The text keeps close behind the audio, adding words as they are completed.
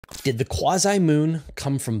Did the quasi moon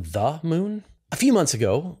come from the moon? A few months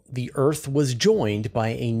ago, the Earth was joined by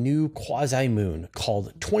a new quasi moon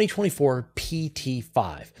called 2024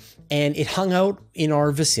 PT5, and it hung out in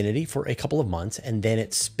our vicinity for a couple of months, and then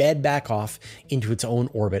it sped back off into its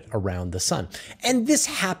own orbit around the sun. And this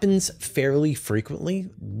happens fairly frequently.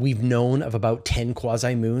 We've known of about 10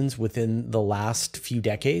 quasi moons within the last few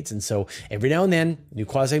decades, and so every now and then, a new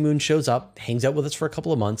quasi moon shows up, hangs out with us for a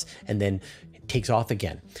couple of months, and then takes off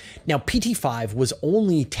again. Now, PT5 was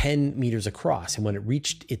only 10 meters across, and when it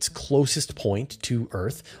reached its closest point to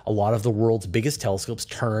Earth, a lot of the world's biggest telescopes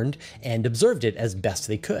turned and observed it as best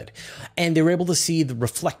they could. And they were able to see the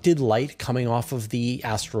reflected light coming off of the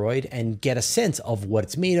asteroid and get a sense of what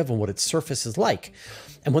it's made of and what its surface is like.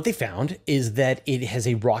 And what they found is that it has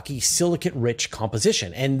a rocky, silicate-rich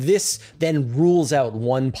composition. And this then rules out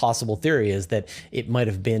one possible theory, is that it might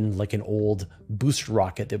have been like an old booster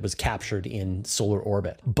rocket that was captured in solar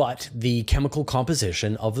orbit. But the chemical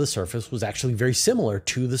composition of the surface was actually very similar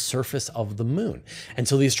to the surface of the moon. And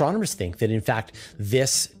so the astronomers think that, in fact,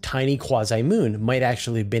 this tiny quasi-moon might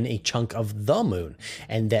actually have been a chunk of the moon,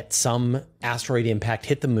 and that some asteroid impact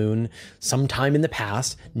hit the moon sometime in the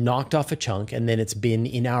past, knocked off a chunk, and then it's been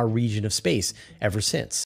in our region of space ever since.